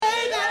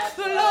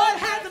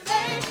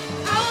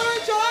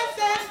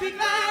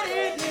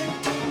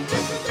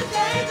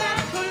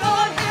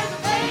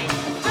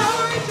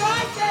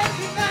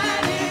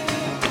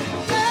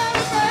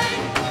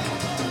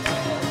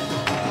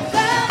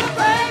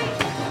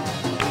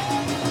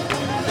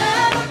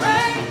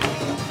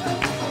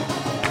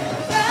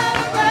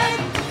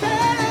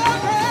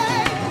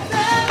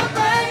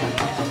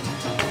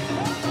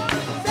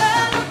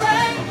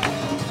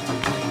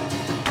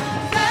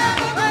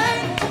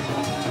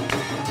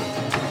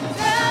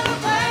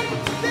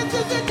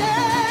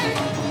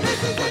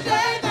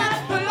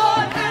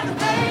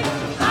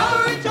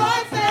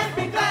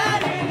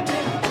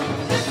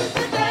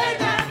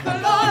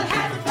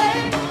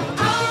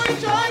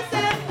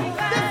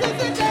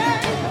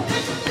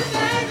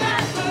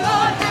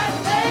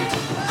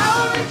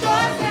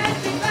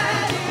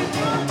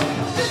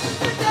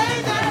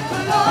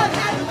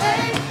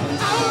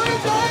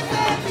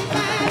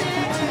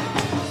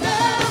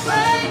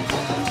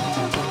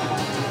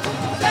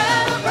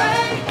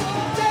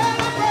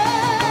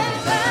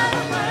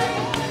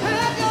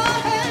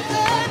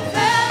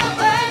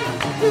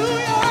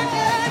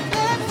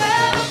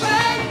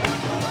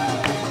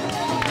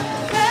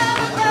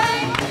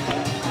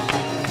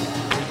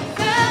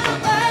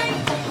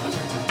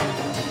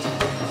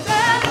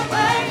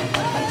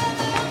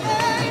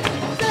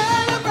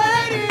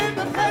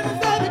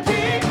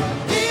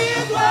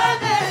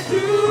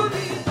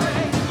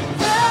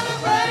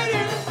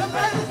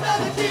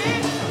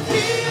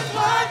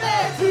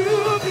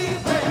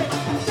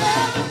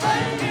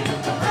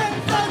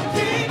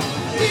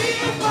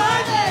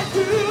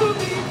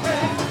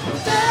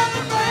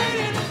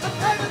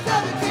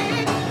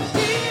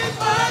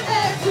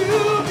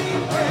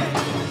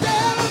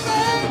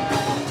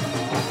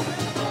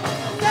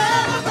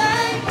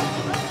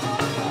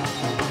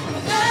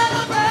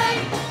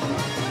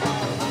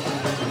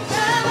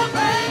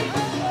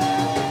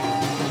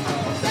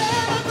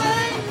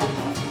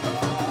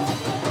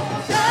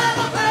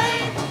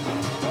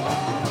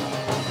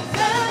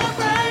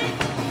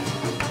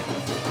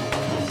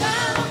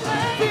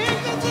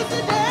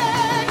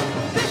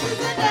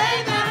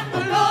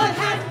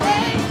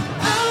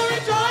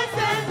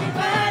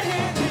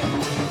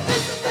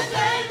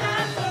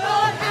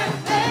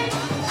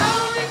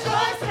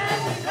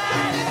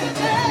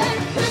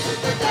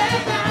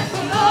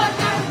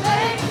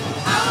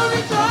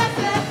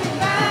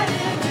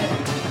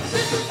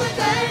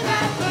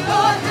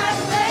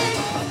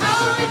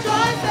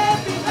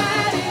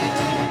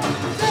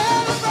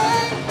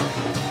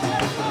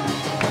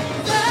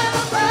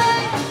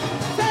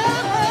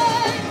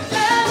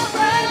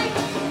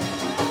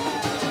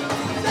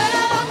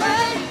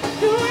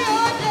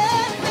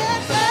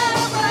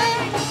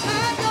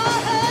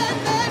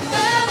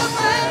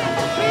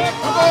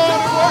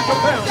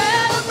worship him.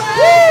 Celebrate.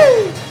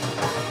 Woo!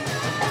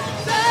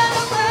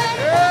 Celebrate.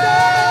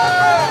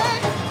 Yeah!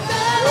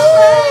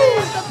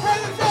 Celebrate the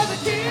presence of the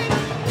King.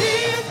 He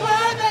is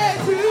worthy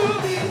to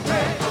be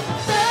praised.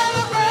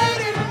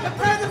 Celebrating the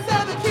presence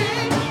of the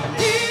King.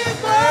 He is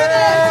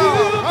worthy to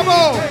be Come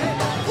on.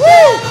 praised. Woo!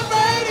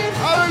 Celebrating the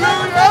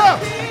Hallelujah. presence of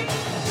the King.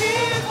 He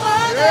is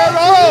worthy Yeah, to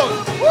Lord.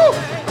 be Woo!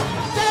 praised.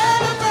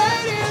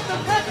 Celebrating the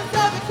presence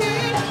of the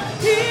King.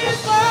 He is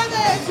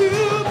worthy to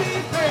be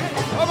praised.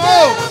 Come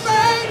on.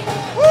 Celebrate.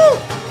 Woo!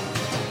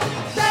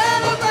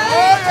 Celebrate.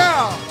 Oh,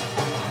 yeah.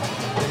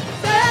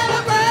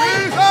 Celebrate.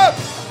 Jesus.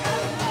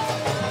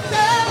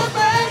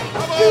 Celebrate.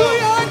 Come Do on.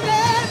 your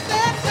dance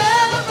and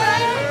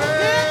celebrate.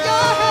 Lift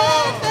your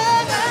hands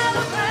and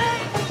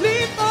celebrate.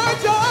 Leap for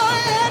joy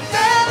and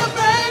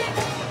celebrate.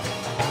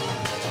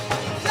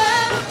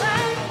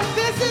 Celebrate.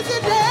 This is the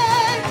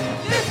day.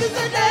 This is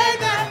the day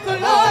that the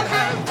Lord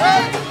has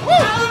made.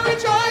 I will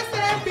rejoice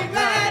and be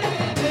glad in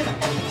it.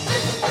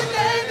 This is the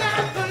day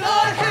that the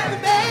Lord has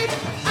made.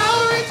 I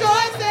will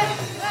rejoice and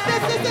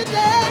this is the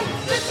day.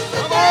 This is the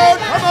Come day on,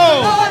 that come the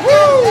on. Lord Woo!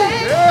 has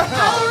made. Yeah.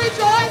 I will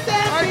rejoice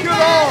and Thank be you,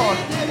 glad Lord.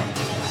 in it.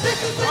 This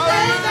is the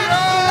day that the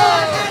Hallelujah.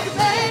 Lord has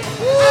made.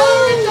 I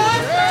will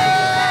rejoice and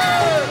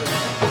Yeah.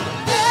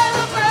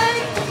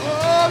 celebrate.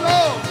 Oh,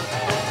 Lord.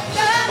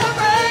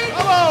 Celebrate.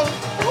 Come on.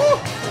 Woo!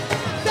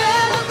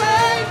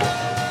 Celebrate.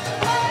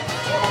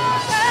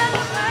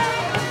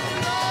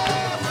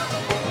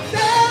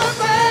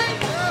 Celebrate.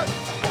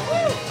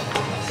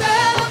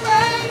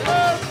 Celebrate.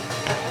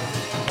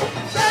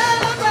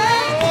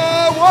 Celebrate.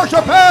 Oh,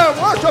 worship him.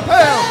 Worship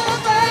him.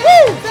 Celebrate.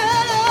 Woo!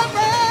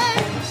 Celebrate.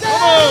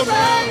 Come on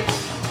now.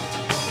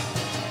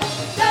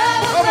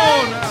 Celebrate. Come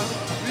on now.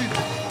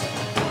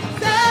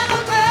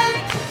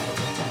 Celebrate.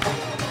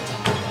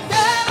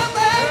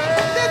 Celebrate.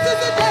 This is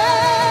the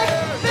day.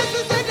 This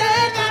is the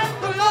day that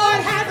the Lord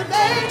has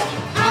made.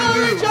 I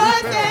will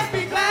rejoice and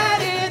be glad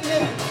in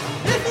it.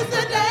 This is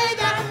the day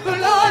that the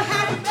Lord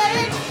has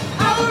made.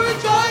 I will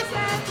rejoice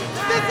and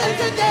this is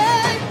the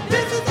day.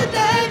 This is the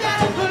day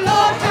that the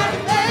Lord has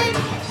made.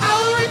 I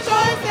will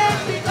rejoice and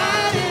be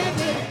glad in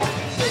it.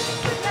 This is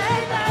the day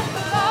that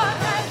the Lord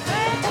has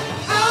made.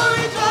 I will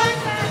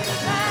rejoice and be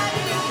glad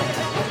in it.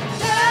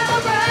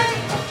 Celebrate.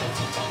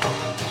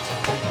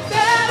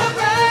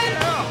 Celebrate.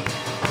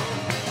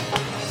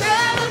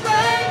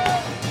 Celebrate.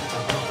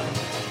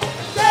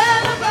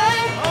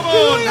 Celebrate. Come Do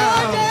on your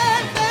now.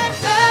 dance and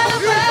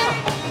celebrate.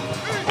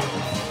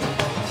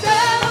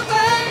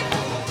 Celebrate.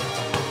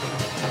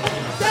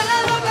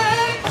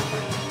 Celebrate.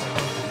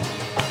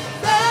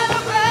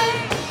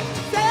 Celebrate.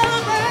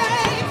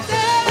 Celebrate.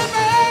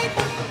 Celebrate.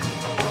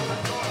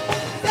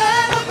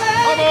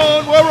 Celebrate. Come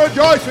on. We're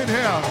rejoicing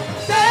here.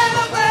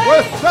 Celebrate.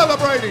 We're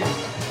celebrating.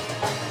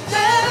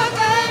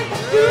 Celebrate.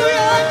 Do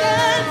your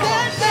dance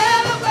and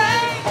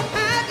celebrate.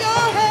 Have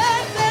your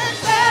hands and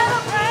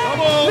celebrate.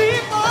 Come on.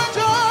 Leap for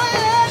joy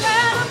and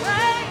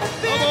celebrate.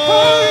 Come Victory.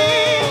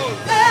 on.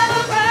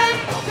 Celebrate.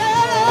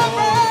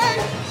 Celebrate.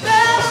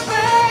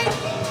 Celebrate.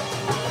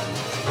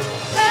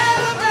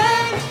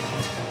 Celebrate.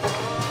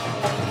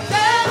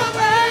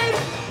 Celebrate.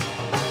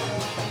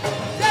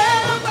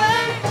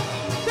 Celebrate.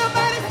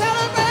 Somebody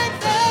celebrate.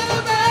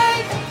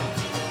 Celebrate.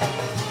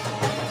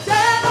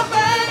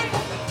 Celebrate.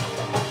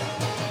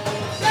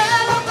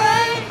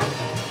 Celebrate.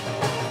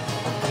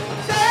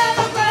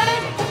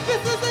 Celebrate.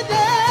 This is the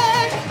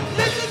day.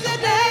 This is the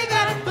day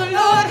that the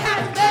Lord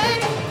has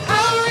made. I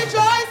will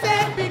rejoice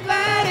and be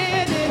glad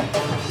in it.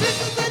 This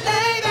is the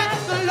day that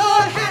the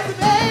Lord has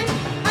made.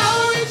 I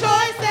will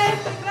rejoice and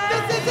be glad.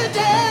 This is the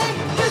day.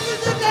 This is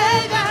the day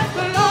that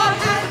the Lord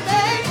has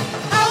made.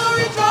 I will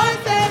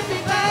rejoice and be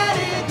glad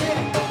in it.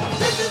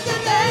 This is the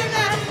day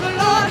that the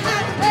Lord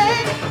has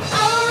made.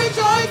 I will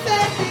rejoice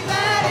and be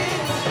glad in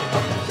it.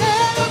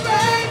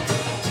 Celebrate.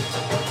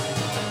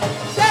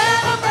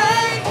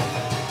 Celebrate.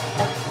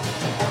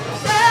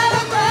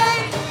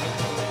 Celebrate.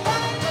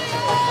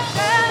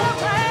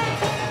 Celebrate.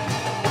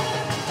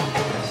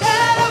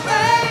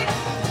 Celebrate.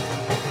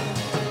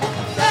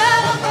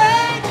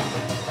 Celebrate.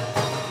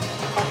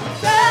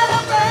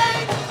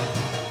 Celebrate.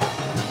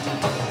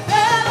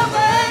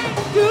 Celebrate.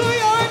 Do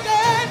your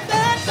dance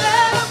and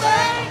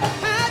celebrate.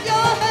 Have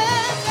your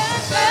hands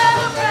and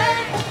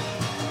celebrate.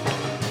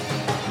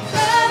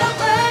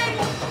 Celebrate.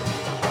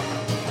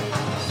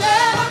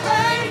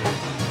 Celebrate.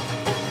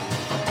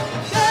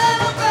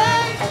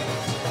 Celebrate.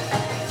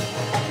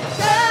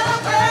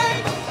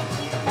 Celebrate.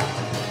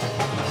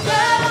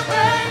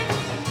 Celebrate.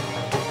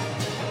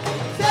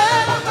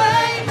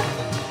 Celebrate.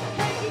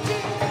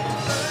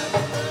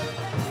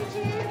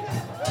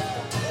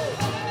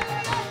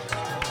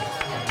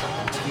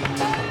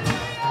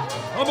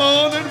 Come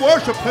on and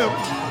worship him.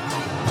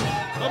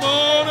 Come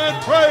on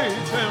and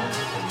praise him.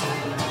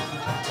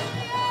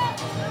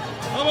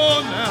 Come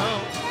on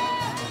now.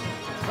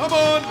 Come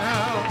on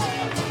now.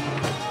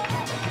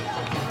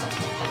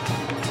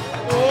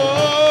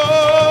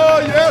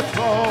 Oh, yes,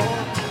 Lord.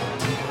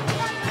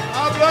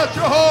 I bless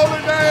your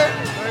holy name.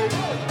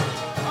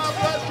 I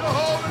bless your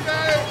holy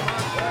name.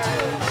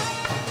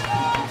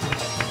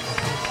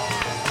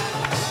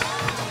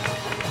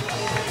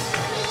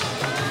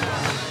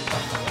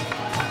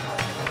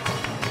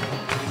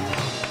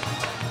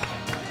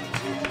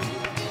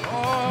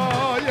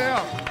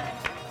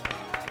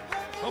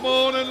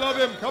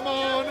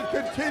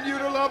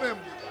 love him.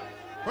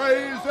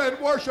 Praise and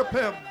worship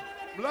him.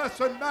 Bless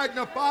and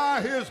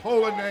magnify his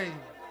holy name.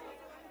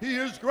 He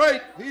is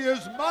great. He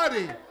is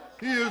mighty.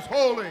 He is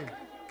holy.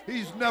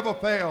 He's never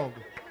failed.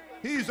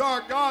 He's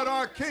our God,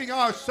 our King,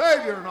 our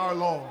Savior, and our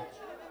Lord.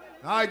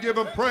 I give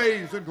him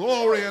praise and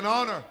glory and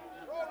honor.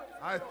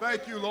 I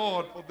thank you,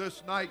 Lord, for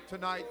this night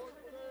tonight.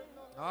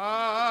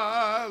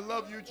 I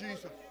love you,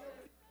 Jesus.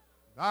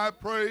 I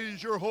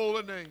praise your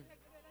holy name.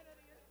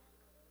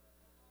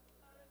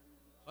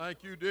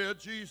 Thank you, dear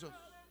Jesus.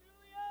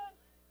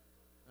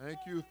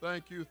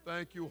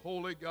 Thank you,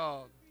 holy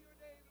God.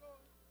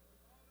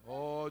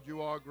 Lord,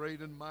 you are great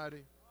and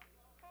mighty.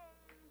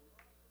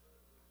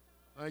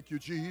 Thank you,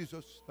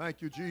 Jesus.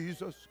 Thank you,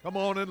 Jesus. Come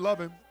on and love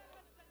him.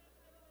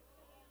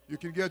 You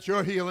can get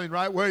your healing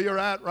right where you're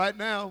at right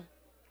now.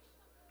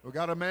 We've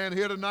got a man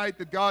here tonight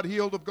that God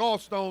healed of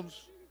gallstones.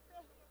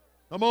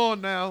 Come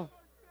on now.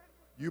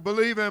 You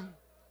believe him.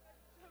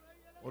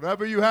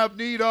 Whatever you have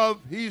need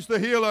of, he's the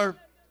healer.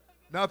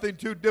 Nothing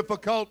too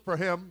difficult for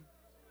him.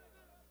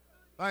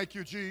 Thank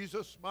you,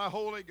 Jesus, my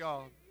holy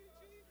God,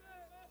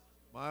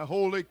 my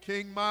holy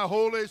King, my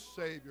holy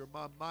Savior,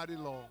 my mighty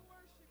Lord.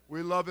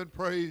 We love and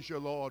praise you,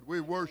 Lord.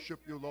 We worship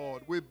you,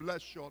 Lord. We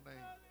bless your name.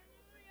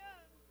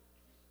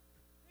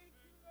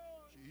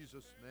 In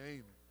Jesus'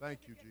 name. Thank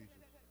you, Jesus.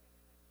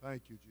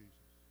 Thank you, Jesus.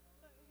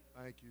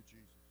 Thank you,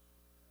 Jesus.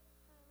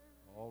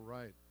 All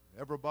right.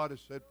 Everybody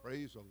said,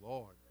 praise the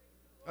Lord.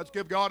 Let's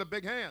give God a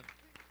big hand.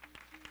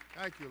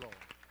 Thank you, Lord.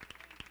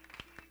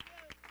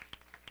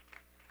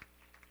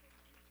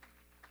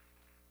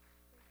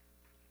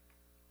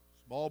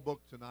 Small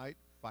book tonight,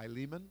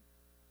 Philemon,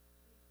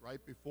 right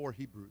before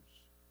Hebrews.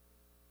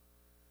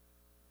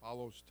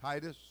 Follows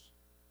Titus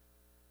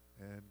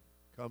and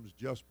comes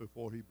just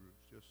before Hebrews,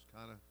 just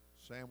kind of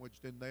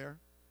sandwiched in there.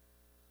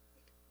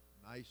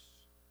 Nice,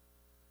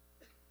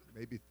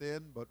 maybe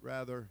thin, but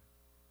rather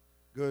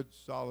good,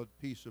 solid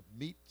piece of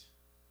meat.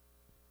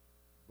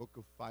 Book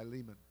of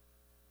Philemon.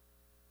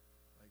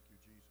 Thank you,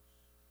 Jesus.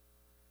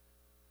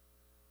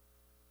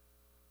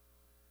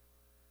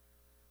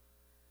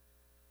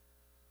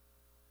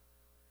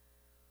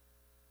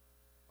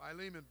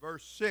 Philemon,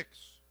 verse 6.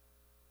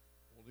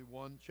 Only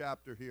one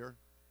chapter here.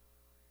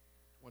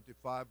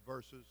 25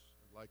 verses.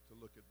 I'd like to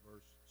look at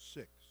verse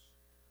 6.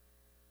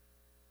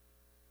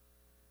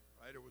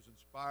 The writer was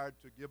inspired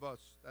to give us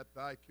that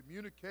thy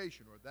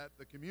communication, or that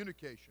the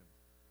communication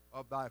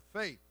of thy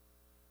faith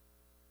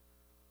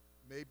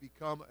may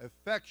become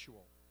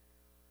effectual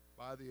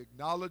by the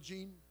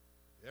acknowledging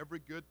every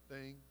good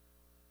thing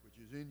which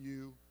is in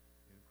you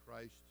in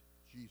Christ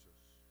Jesus.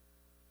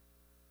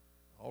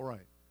 All right.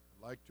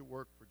 I'd like to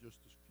work for just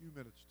a few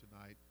minutes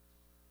tonight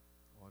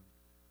on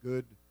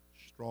good,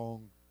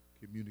 strong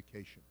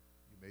communication.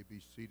 You may be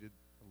seated.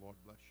 The Lord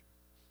bless you.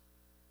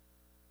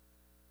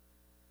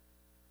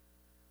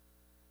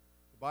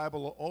 The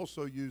Bible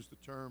also used the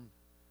term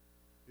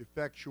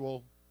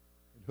effectual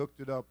and hooked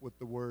it up with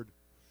the word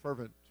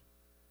fervent.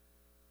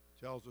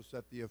 It tells us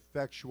that the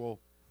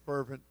effectual,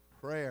 fervent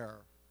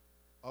prayer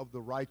of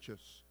the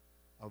righteous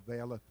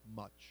availeth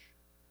much.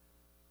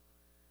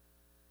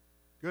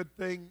 Good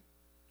thing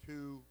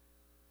to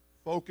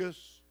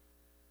focus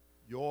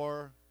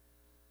your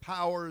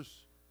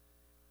powers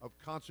of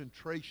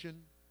concentration,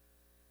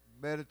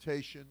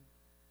 meditation,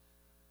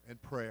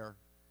 and prayer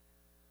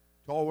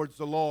towards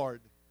the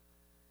Lord,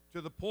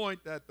 to the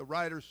point that the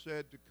writer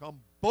said to come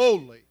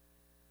boldly,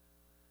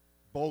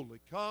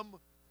 come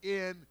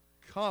in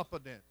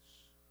confidence,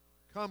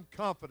 come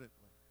confidently.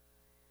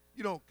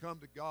 You don't come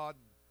to God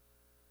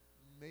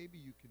and maybe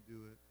you can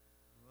do it.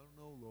 I don't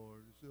know,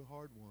 Lord, it's a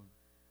hard one.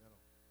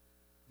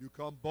 You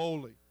come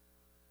boldly.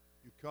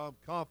 You come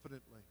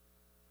confidently.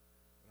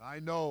 And I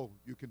know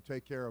you can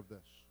take care of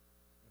this.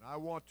 And I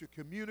want to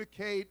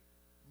communicate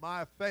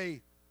my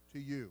faith to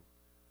you.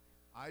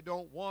 I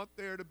don't want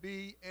there to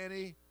be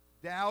any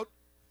doubt,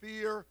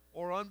 fear,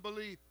 or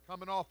unbelief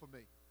coming off of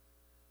me.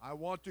 I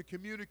want to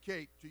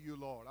communicate to you,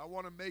 Lord. I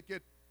want to make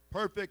it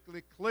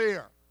perfectly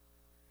clear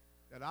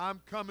that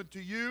I'm coming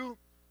to you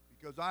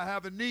because I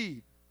have a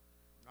need.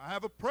 I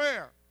have a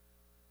prayer.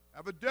 I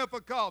have a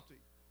difficulty.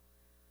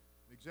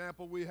 An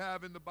example we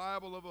have in the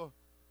Bible of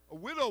a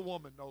widow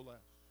woman, no less.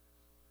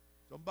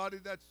 Somebody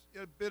that's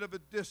a bit of a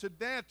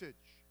disadvantage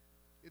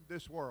in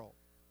this world.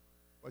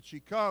 But she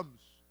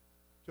comes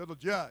to the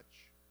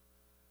judge,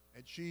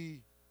 and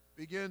she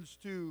begins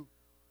to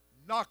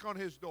knock on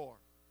his door.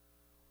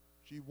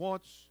 She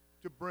wants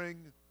to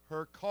bring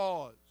her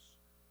cause,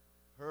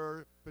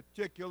 her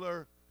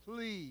particular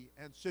plea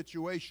and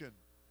situation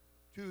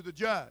to the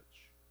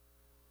judge.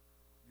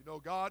 You know,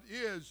 God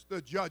is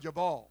the judge of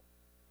all.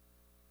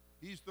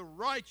 He's the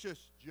righteous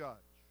judge.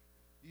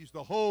 He's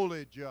the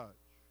holy judge.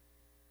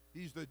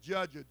 He's the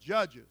judge of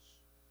judges.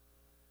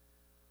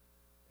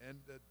 And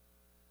the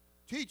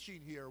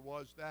teaching here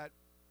was that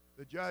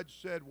the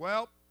judge said,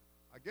 well,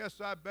 I guess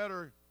I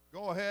better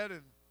go ahead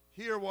and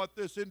hear what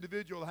this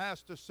individual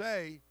has to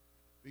say,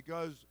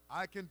 because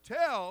I can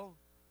tell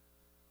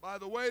by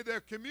the way they're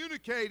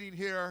communicating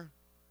here,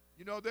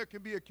 you know, there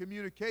can be a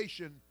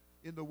communication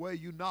in the way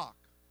you knock.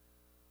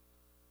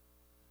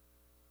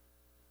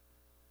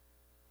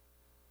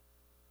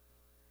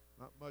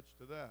 Not much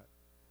to that.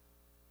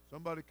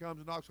 Somebody comes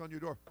and knocks on your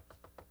door.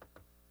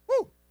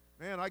 Woo!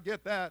 Man, I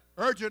get that.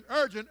 Urgent,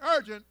 urgent,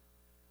 urgent.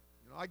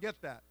 You know, I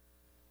get that.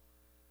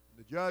 And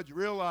the judge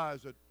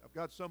realized that I've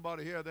got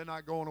somebody here, they're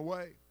not going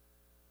away.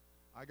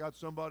 I got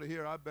somebody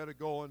here, I better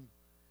go and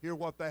hear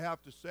what they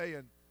have to say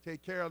and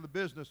take care of the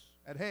business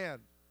at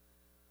hand,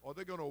 or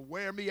they're going to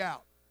wear me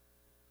out.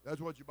 That's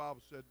what your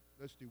Bible said.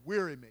 Lest he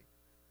weary me.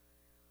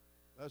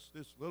 Lest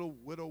this little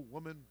widow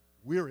woman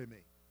weary me.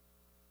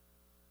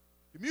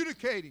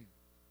 Communicating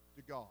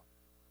to God.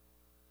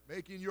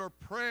 Making your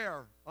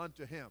prayer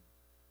unto him.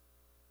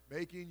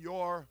 Making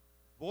your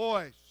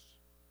voice,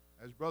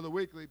 as Brother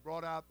Weekly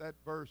brought out that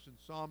verse in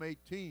Psalm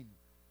 18,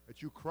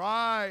 that you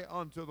cry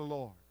unto the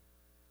Lord.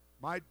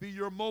 Might be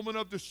your moment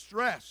of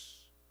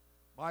distress.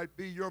 Might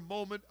be your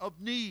moment of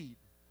need.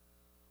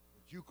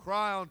 But you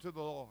cry unto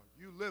the Lord.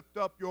 You lift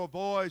up your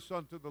voice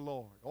unto the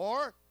Lord.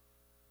 Or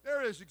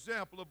there is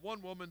example of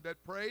one woman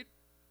that prayed,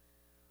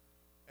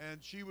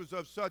 and she was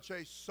of such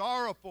a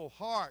sorrowful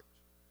heart,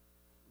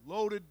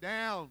 loaded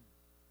down,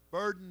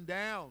 burdened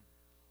down,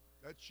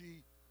 that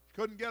she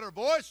couldn't get her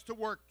voice to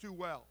work too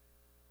well.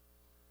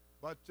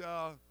 But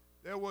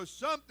there was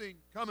something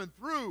coming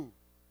through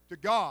to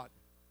God.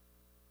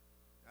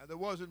 And there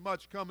wasn't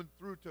much coming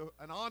through to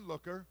an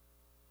onlooker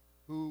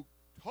who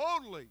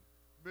totally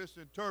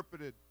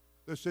misinterpreted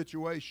the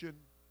situation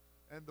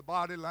and the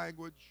body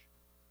language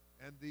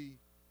and the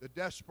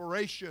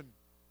desperation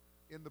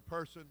in the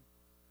person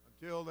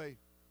until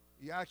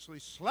he actually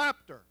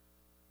slapped her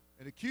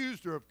and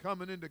accused her of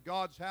coming into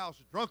God's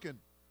house drunken.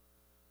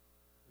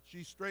 But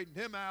she straightened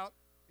him out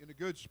in a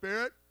good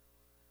spirit.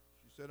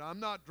 She said, I'm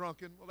not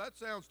drunken. Well, that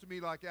sounds to me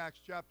like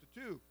Acts chapter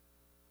 2,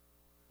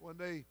 when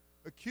they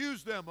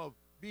accused them of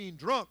being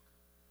drunk.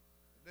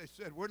 And they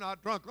said, we're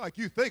not drunk like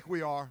you think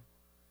we are.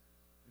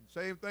 And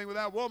same thing with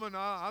that woman.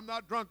 I'm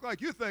not drunk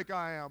like you think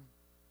I am.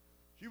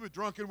 She was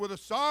drunken with a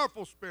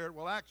sorrowful spirit.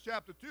 Well, Acts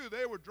chapter 2,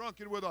 they were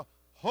drunken with a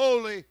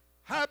holy,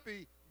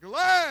 happy,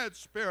 glad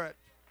spirit.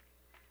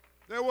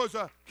 There was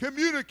a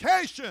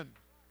communication.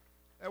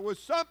 There was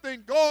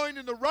something going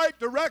in the right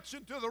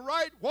direction to the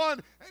right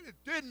one, and it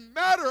didn't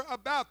matter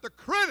about the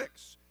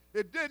critics.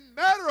 It didn't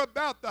matter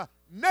about the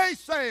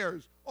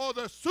naysayers or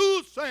the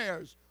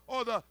soothsayers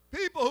or the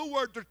people who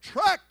were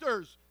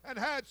detractors and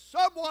had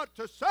somewhat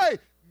to say.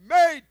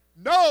 Made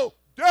no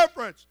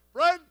difference.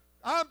 Friend,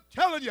 I'm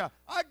telling you,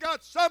 I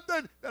got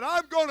something that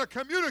I'm going to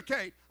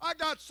communicate. I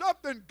got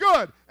something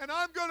good, and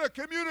I'm going to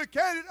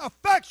communicate it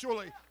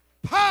effectually,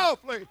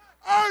 powerfully,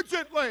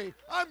 urgently.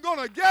 I'm going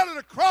to get it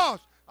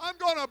across. I'm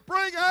going to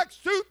bring Acts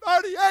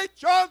 2:38,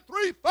 John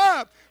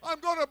 3:5. I'm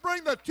going to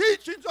bring the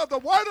teachings of the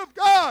Word of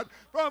God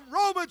from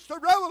Romans to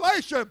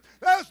Revelation.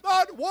 There's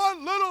not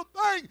one little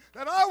thing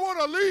that I want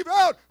to leave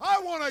out. I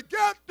want to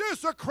get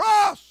this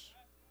across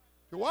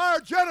to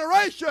our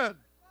generation and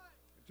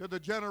to the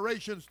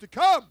generations to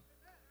come.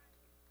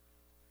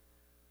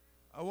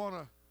 I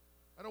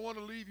don't want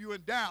to leave you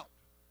in doubt.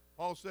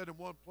 Paul said in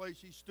one place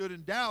he stood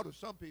in doubt of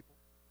some people.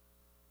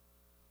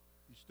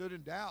 He stood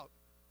in doubt.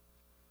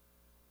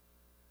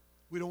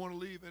 We don't want to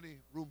leave any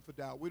room for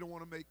doubt. We don't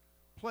want to make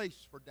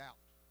place for doubt.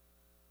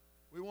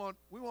 We want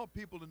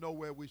people to know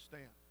where we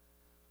stand.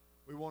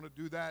 We want to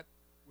do that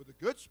with a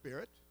good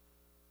spirit.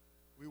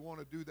 We want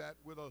to do that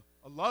with a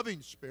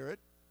loving spirit.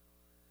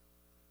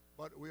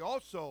 But we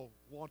also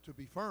want to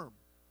be firm.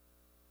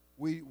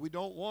 We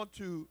don't want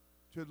to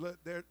let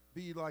there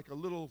be like a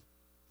little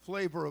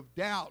flavor of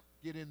doubt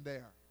get in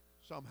there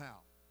somehow.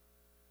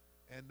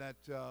 And that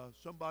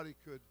somebody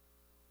could,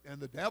 and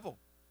the devil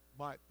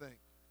might think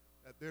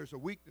that there's a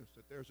weakness,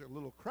 that there's a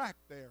little crack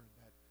there,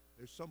 and that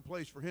there's some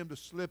place for him to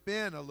slip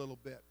in a little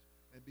bit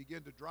and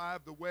begin to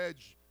drive the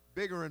wedge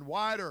bigger and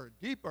wider and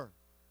deeper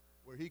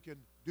where he can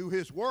do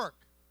his work.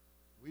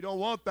 We don't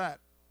want that.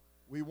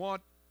 We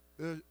want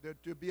there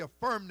to be a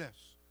firmness,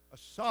 a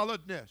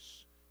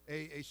solidness,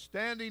 a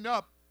standing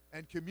up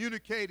and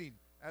communicating.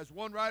 As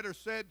one writer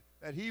said,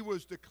 that he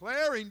was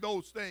declaring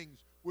those things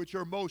which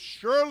are most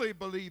surely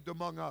believed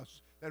among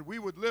us, that we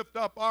would lift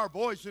up our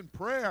voice in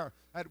prayer,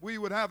 that we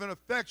would have an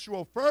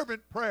effectual,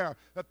 fervent prayer,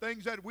 the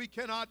things that we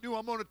cannot do.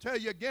 I'm going to tell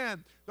you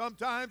again,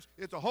 sometimes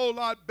it's a whole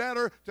lot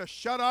better to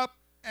shut up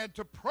and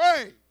to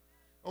pray,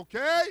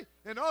 okay?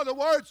 In other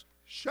words,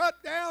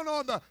 shut down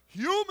on the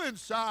human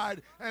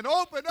side and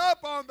open up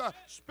on the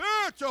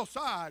spiritual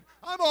side.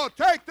 I'm going to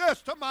take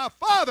this to my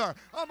Father.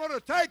 I'm going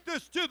to take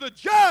this to the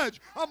judge.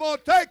 I'm going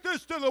to take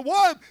this to the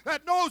one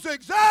that knows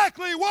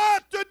exactly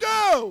what to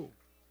do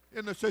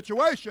in the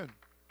situation.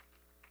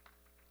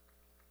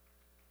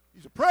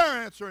 He's a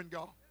prayer answering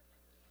God.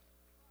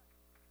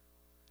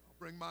 I'll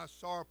bring my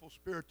sorrowful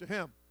spirit to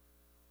him.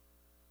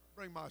 I'll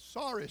bring my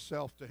sorry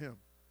self to him.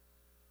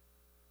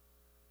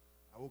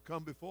 I will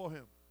come before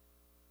him.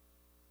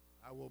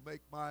 I will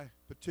make my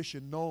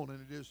petition known, and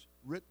it is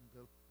written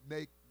to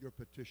make your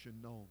petition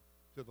known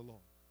to the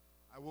Lord.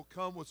 I will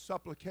come with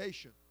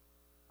supplication.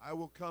 I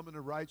will come in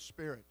the right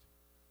spirit.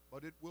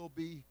 but it will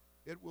be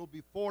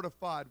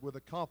fortified with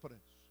a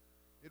confidence.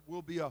 It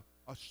will be a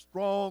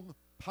strong,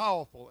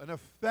 powerful, and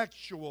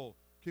effectual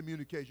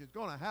communication. It's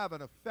going to have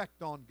an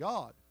effect on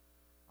God.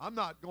 I'm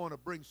not going to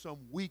bring some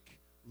weak,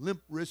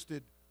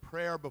 limp-wristed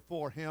prayer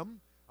before Him.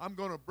 I'm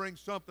going to bring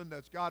something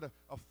that's got a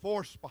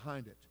force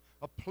behind it,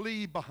 a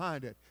plea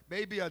behind it,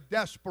 maybe a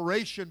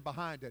desperation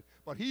behind it.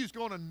 But He's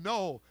going to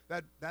know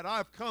that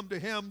I've come to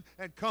Him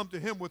and come to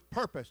Him with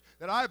purpose,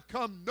 that I've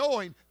come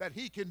knowing that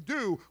He can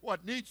do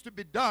what needs to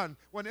be done.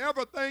 When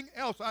everything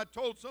else, I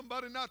told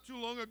somebody not too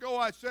long ago,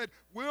 I said,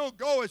 we'll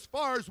go as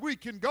far as we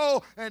can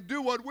go and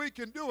do what we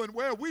can do, and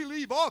where we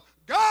leave off,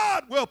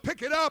 God will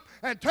pick it up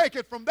and take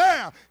it from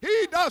there.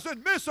 He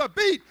doesn't miss a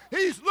beat.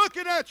 He's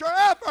looking at your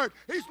effort.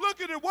 He's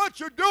looking at what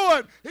you're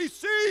doing. He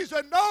sees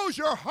and knows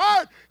your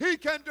heart. He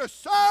can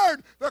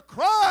discern the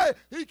cry.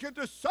 He can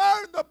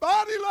discern the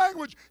body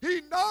language.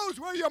 He knows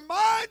where your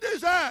mind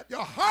is at,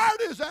 your heart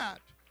is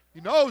at.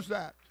 He knows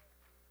that.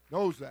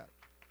 Knows that.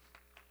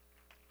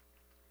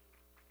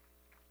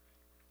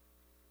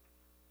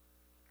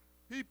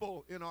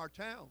 People in our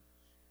towns,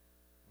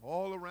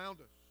 all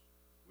around us,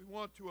 we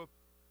want to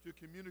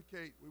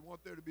communicate. We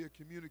want there to be a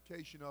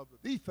communication of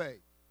the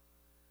faith.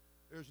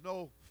 There's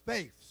no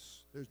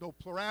faiths. There's no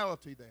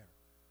plurality there.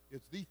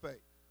 It's the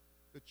faith.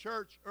 The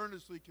church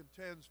earnestly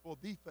contends for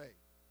the faith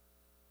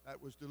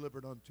that was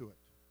delivered unto it.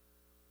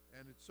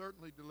 And it's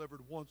certainly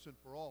delivered once and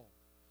for all.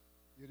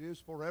 It is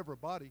for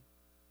everybody.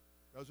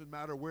 Doesn't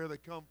matter where they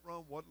come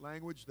from, what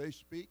language they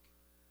speak.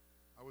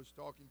 I was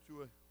talking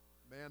to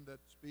a man that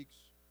speaks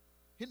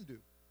Hindu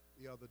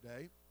the other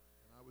day,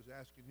 and I was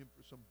asking him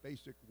for some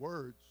basic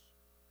words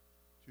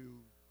to,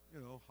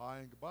 hi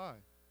and goodbye.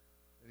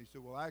 And he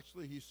said, well,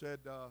 actually, he said,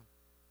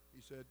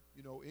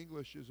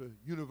 English is a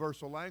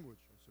universal language.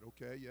 I said,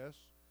 okay, yes.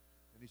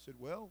 And he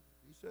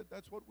said,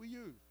 that's what we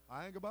use,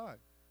 hi and goodbye.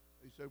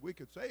 He said, we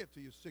could say it to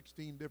you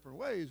 16 different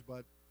ways,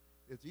 but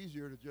it's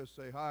easier to just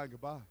say hi and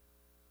goodbye.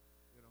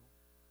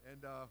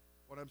 And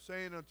what I'm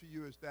saying unto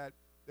you is that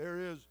there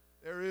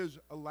is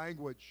a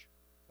language,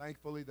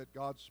 thankfully, that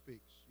God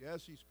speaks.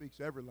 Yes, He speaks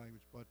every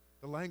language, but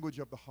the language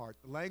of the heart,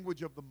 the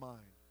language of the mind.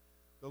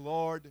 The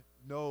Lord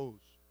knows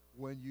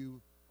when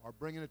you are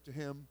bringing it to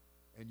Him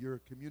and you're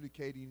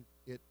communicating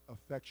it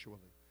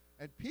effectually.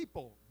 And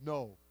people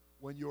know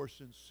when you're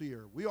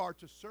sincere. We are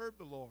to serve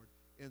the Lord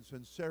in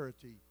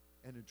sincerity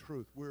and in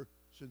truth. We're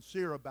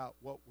sincere about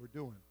what we're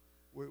doing.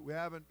 We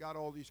haven't got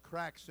all these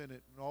cracks in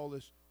it and all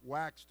this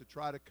wax to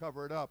try to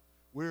cover it up.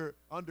 We're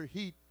under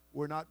heat.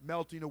 We're not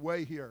melting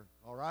away here,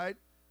 all right?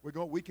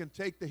 We can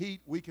take the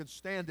heat. We can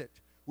stand it.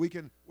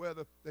 Where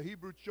the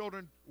Hebrew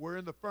children were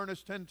in the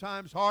furnace 10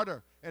 times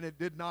harder, and it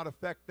did not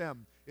affect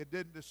them.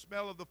 The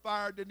smell of the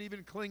fire didn't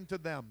even cling to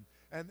them.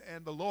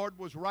 And the Lord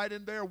was right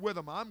in there with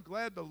them. I'm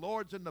glad the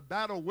Lord's in the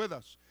battle with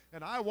us.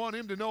 And I want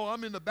Him to know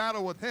I'm in the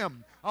battle with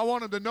Him. I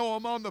want Him to know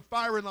I'm on the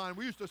firing line.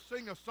 We used to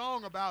sing a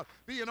song about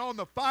being on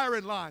the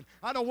firing line.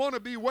 I don't want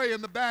to be way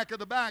in the back of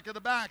the back of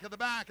the back of the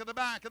back of the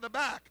back of the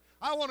back.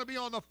 I want to be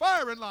on the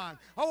firing line.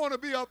 I want to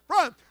be up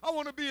front. I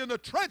want to be in the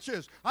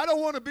trenches. I don't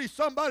want to be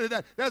somebody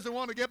that doesn't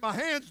want to get my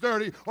hands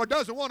dirty or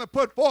doesn't want to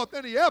put forth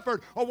any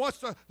effort or wants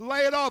to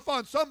lay it off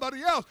on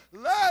somebody else.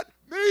 Let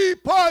me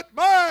put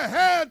my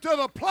hand to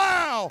the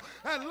plow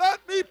and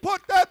let me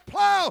put that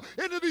plow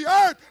into the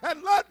earth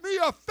and let me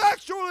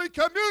effectually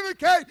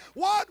communicate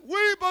what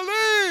we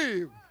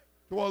believe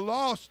to a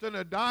lost and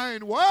a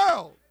dying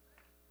world.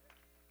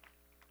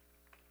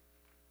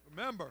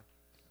 Remember,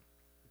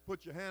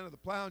 put your hand to the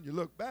plow and you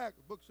look back,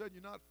 the book said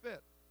you're not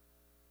fit.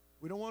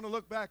 We don't want to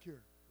look back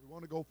here. We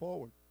want to go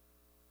forward.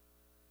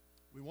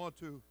 We want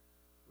to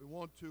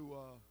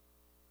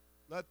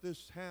let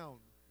this town,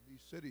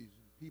 these cities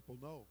and people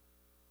know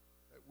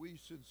that we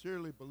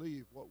sincerely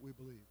believe what we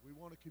believe. We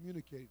want to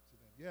communicate to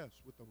them, yes,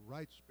 with the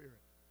right spirit.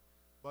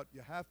 But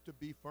you have to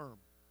be firm.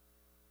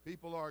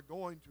 People are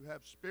going to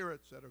have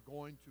spirits that are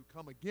going to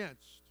come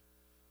against.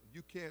 And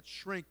you can't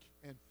shrink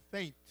and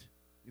faint.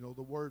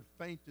 The word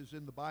faint is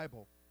in the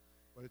Bible.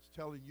 But it's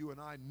telling you and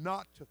I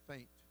not to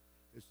faint.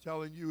 It's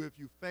telling you if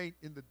you faint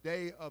in the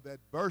day of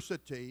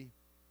adversity,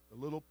 the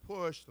little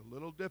push, the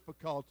little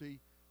difficulty,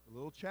 the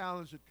little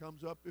challenge that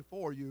comes up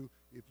before you,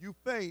 if you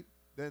faint,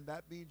 then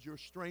that means your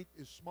strength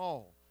is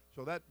small.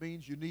 So that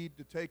means you need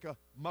to take a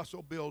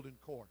muscle building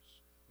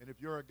course. And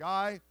if you're a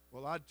guy,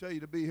 well, I'd tell you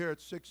to be here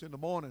at 6 in the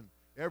morning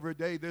every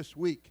day this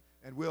week,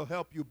 and we'll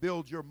help you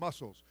build your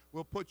muscles.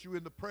 We'll put you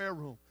in the prayer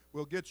room.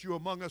 We'll get you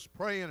among us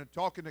praying and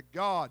talking to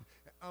God.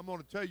 I'm going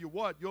to tell you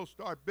what, you'll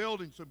start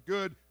building some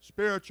good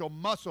spiritual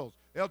muscles.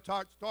 They'll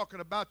start talking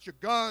about your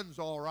guns,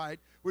 all right.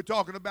 We're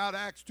talking about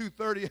Acts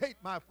 2:38,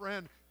 my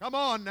friend. Come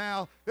on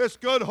now. This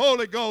good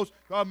Holy Ghost,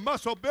 a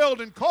muscle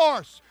building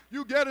course.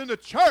 You get in the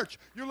church.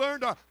 You learn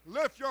to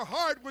lift your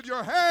heart with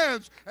your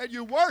hands, and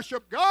you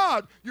worship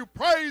God. You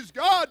praise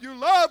God. You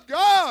love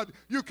God.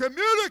 You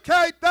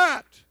communicate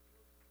that.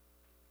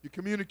 You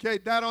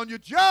communicate that on your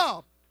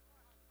job.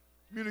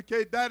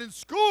 Communicate that in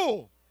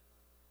school.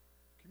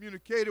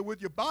 Communicate it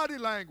with your body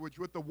language,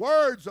 with the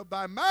words of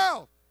thy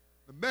mouth,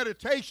 the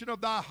meditation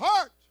of thy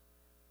heart.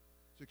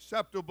 It's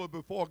acceptable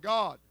before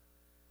God.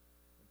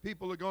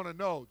 People are going to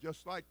know,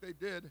 just like they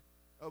did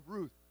of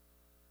Ruth.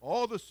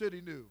 All the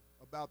city knew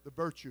about the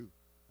virtue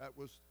that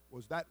was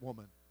that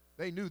woman.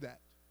 They knew that.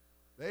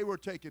 They were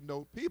taking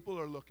note. People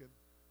are looking,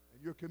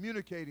 and you're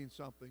communicating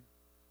something.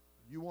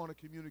 You want to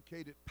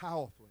communicate it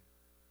powerfully.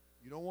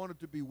 You don't want it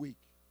to be weak.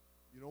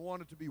 You don't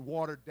want it to be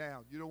watered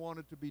down. You don't want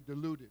it to be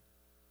diluted.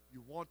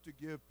 You want to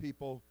give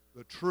people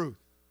the truth.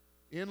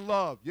 In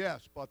love,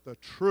 yes, but the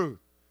truth.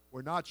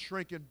 We're not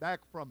shrinking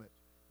back from it.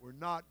 We're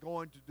not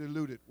going to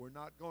dilute it. We're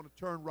not going to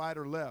turn right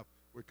or left.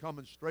 We're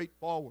coming straight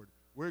forward.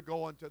 We're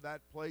going to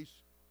that place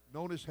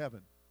known as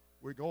heaven.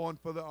 We're going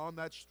on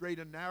that straight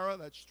and narrow,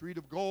 that street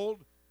of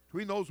gold,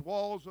 between those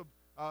walls of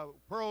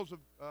pearls of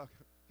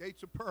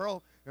gates of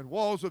pearl and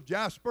walls of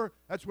jasper.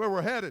 That's where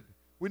we're headed.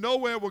 We know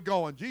where we're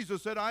going.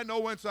 Jesus said, I know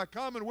whence I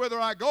come and whither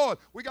I go.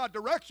 We got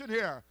direction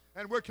here,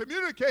 and we're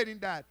communicating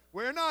that.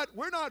 We're not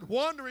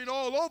wandering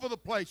all over the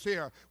place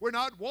here. We're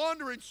not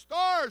wandering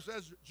stars,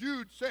 as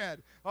Jude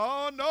said.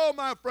 Oh, no,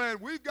 my friend.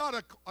 We've got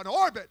an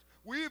orbit.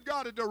 We've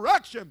got a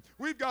direction.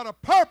 We've got a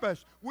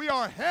purpose. We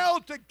are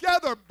held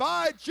together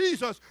by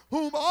Jesus,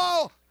 whom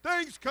all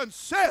things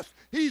consist.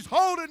 He's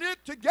holding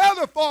it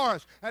together for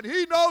us, and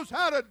he knows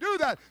how to do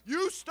that.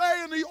 You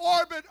stay in the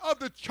orbit of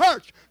the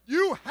church.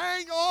 You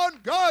hang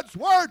on God's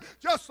word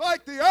just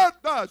like the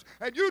earth does,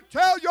 and you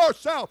tell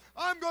yourself,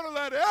 I'm going to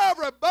let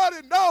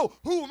everybody know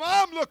whom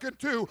I'm looking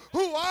to,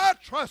 who I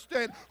trust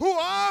in, who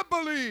I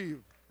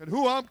believe, and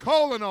who I'm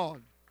calling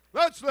on.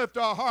 Let's lift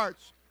our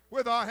hearts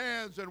with our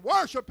hands and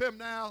worship him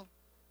now.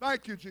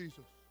 Thank you,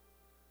 Jesus.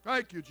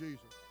 Thank you,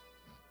 Jesus.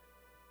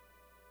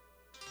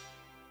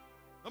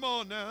 Come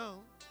on now.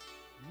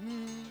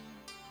 Yeah.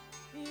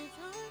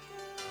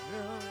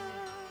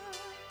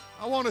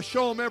 I want to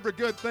show them every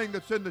good thing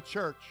that's in the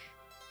church.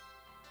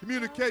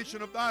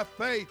 Communication of thy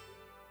faith,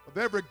 of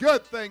every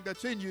good thing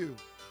that's in you.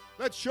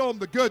 Let's show them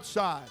the good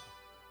side.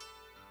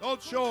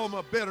 Don't show them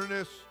a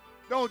bitterness.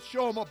 Don't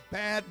show them a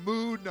bad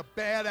mood and a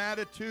bad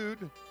attitude.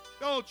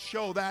 Don't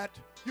show that.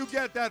 You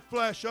get that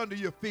flesh under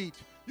your feet.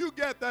 You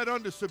get that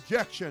under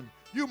subjection.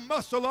 You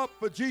muscle up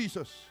for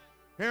Jesus.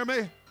 Hear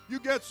me? You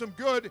get some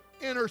good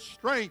inner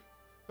strength.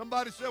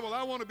 Somebody said, well,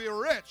 I want to be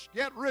rich.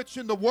 Get rich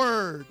in the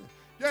Word.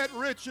 Get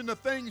rich in the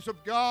things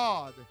of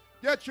God.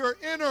 Get your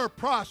inner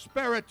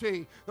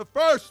prosperity. The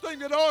first thing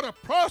that ought to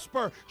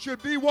prosper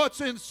should be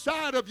what's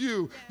inside of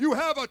you. You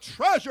have a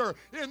treasure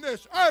in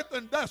this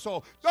earthen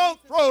vessel.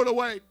 Don't throw it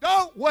away.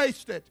 Don't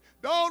waste it.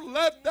 Don't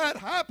let that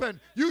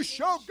happen. You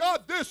show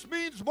God this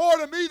means more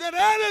to me than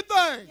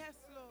anything. Yes,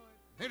 Lord.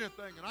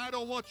 Anything. And I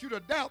don't want you to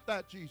doubt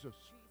that, Jesus.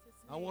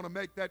 I want to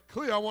make that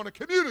clear. I want to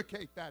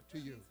communicate that to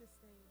you.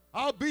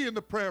 I'll be in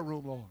the prayer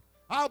room, Lord.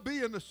 I'll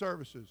be in the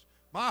services.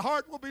 My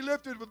heart will be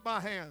lifted with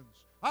my hands.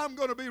 I'm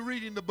going to be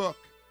reading the book.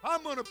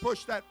 I'm going to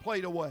push that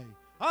plate away.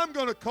 I'm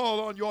going to call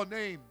on your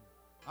name.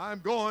 I'm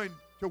going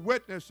to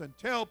witness and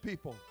tell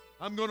people.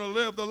 I'm going to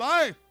live the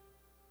life.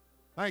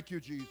 Thank you,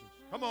 Jesus.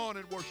 Come on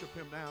and worship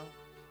him now.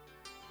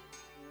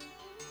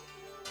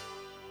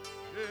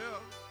 Yeah.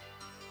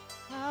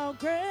 How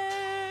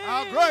great,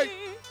 How great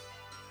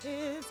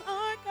is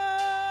our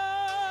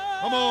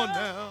God. Come on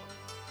now.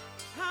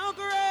 How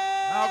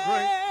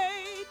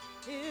great,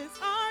 is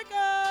our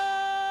God.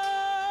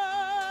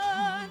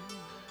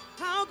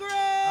 How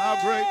great, How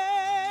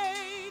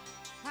great.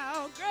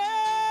 How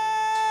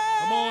great.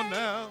 Come on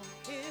now.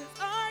 Is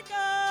our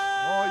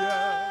God. Oh,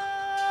 yeah.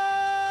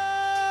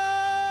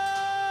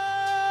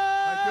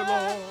 Thank you,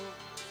 Lord.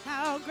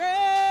 How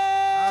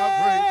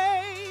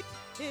great,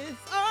 is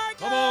our God.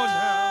 Come on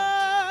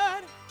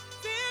now.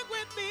 Sing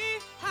with me.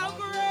 How How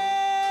great,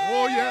 great.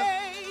 Oh,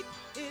 yeah.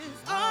 is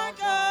How our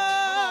God.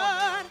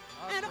 God.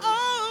 How And great.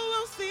 all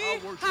will see I'll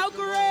worship how you,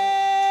 Lord.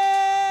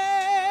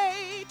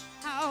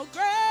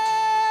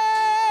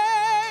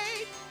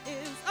 great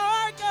is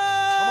our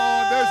God. Come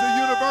on, there's a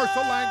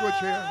universal language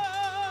here.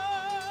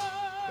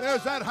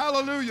 There's that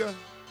hallelujah.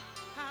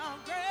 How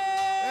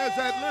great There's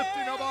that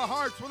lifting of our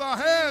hearts with our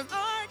hands.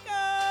 our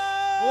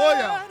God. Oh,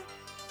 yeah.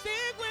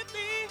 Sing with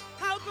me,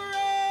 how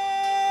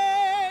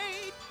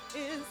great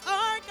is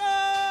our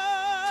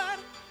God.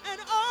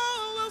 And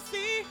all will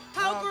see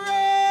how How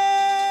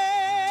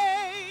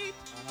great,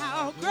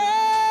 how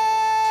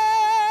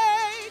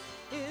great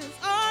is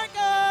our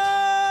God.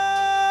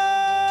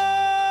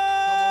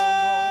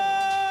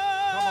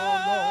 Come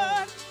on,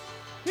 Lord.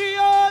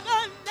 You're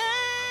the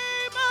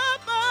name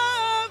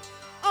above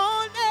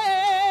all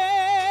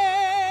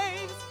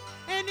names,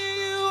 and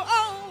you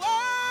are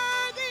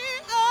worthy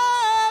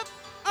of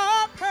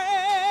our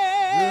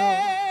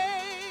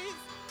praise.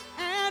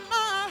 And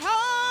my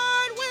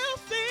heart will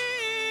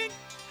sing,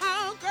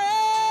 how great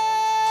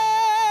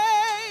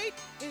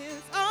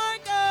is our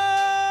God.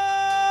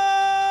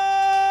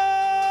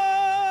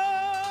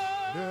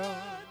 Yeah.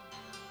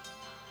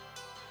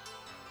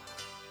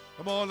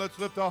 Come on, let's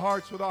lift our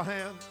hearts with our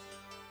hands.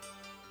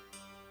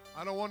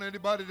 I don't want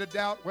anybody to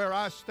doubt where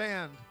I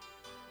stand.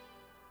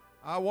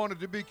 I want it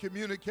to be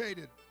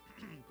communicated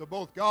to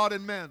both God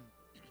and men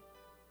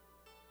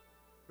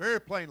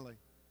very plainly.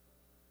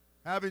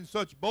 Having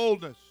such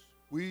boldness,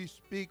 we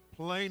speak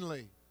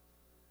plainly.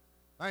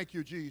 Thank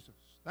you, Jesus.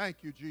 Thank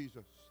you,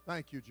 Jesus.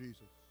 Thank you,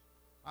 Jesus.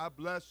 I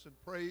bless and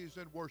praise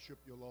and worship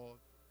you, Lord.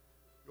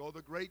 You're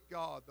the great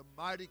God, the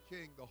mighty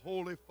King, the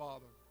Holy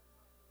Father.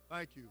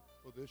 Thank you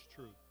for this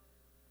truth.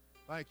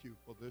 Thank you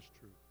for this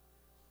truth.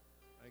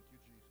 Thank you,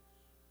 Jesus.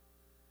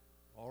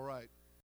 All right.